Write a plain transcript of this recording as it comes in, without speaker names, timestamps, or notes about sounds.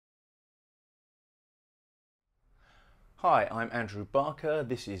Hi, I'm Andrew Barker.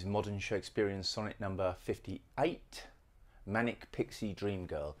 This is Modern Shakespearean Sonnet number 58, Manic Pixie Dream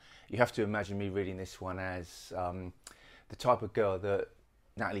Girl. You have to imagine me reading this one as the type of girl that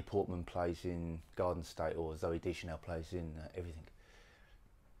Natalie Portman plays in Garden State or Zoe Deschanel plays in Everything.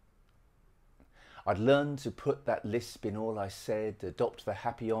 I'd learned to put that lisp in all I said, adopt the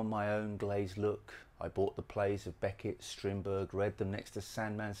happy on my own glazed look. I bought the plays of Beckett, Strindberg, read them next to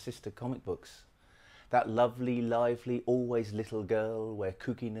Sandman's sister comic books. That lovely, lively, always little girl, where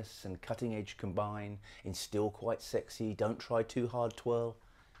kookiness and cutting edge combine in still quite sexy, don't try too hard twirl.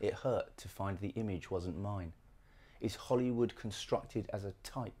 It hurt to find the image wasn't mine. Is Hollywood constructed as a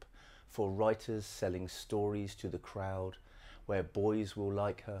type for writers selling stories to the crowd, where boys will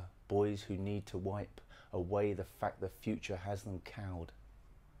like her, boys who need to wipe away the fact the future has them cowed?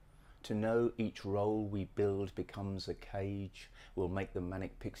 To know each role we build becomes a cage will make the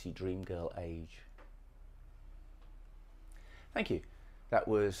Manic Pixie Dream Girl age. Thank you. That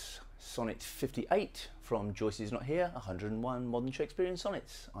was Sonnet 58 from Joyce Is Not Here, 101 Modern Shakespearean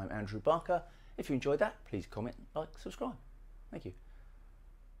Sonnets. I'm Andrew Barker. If you enjoyed that, please comment, like, subscribe. Thank you.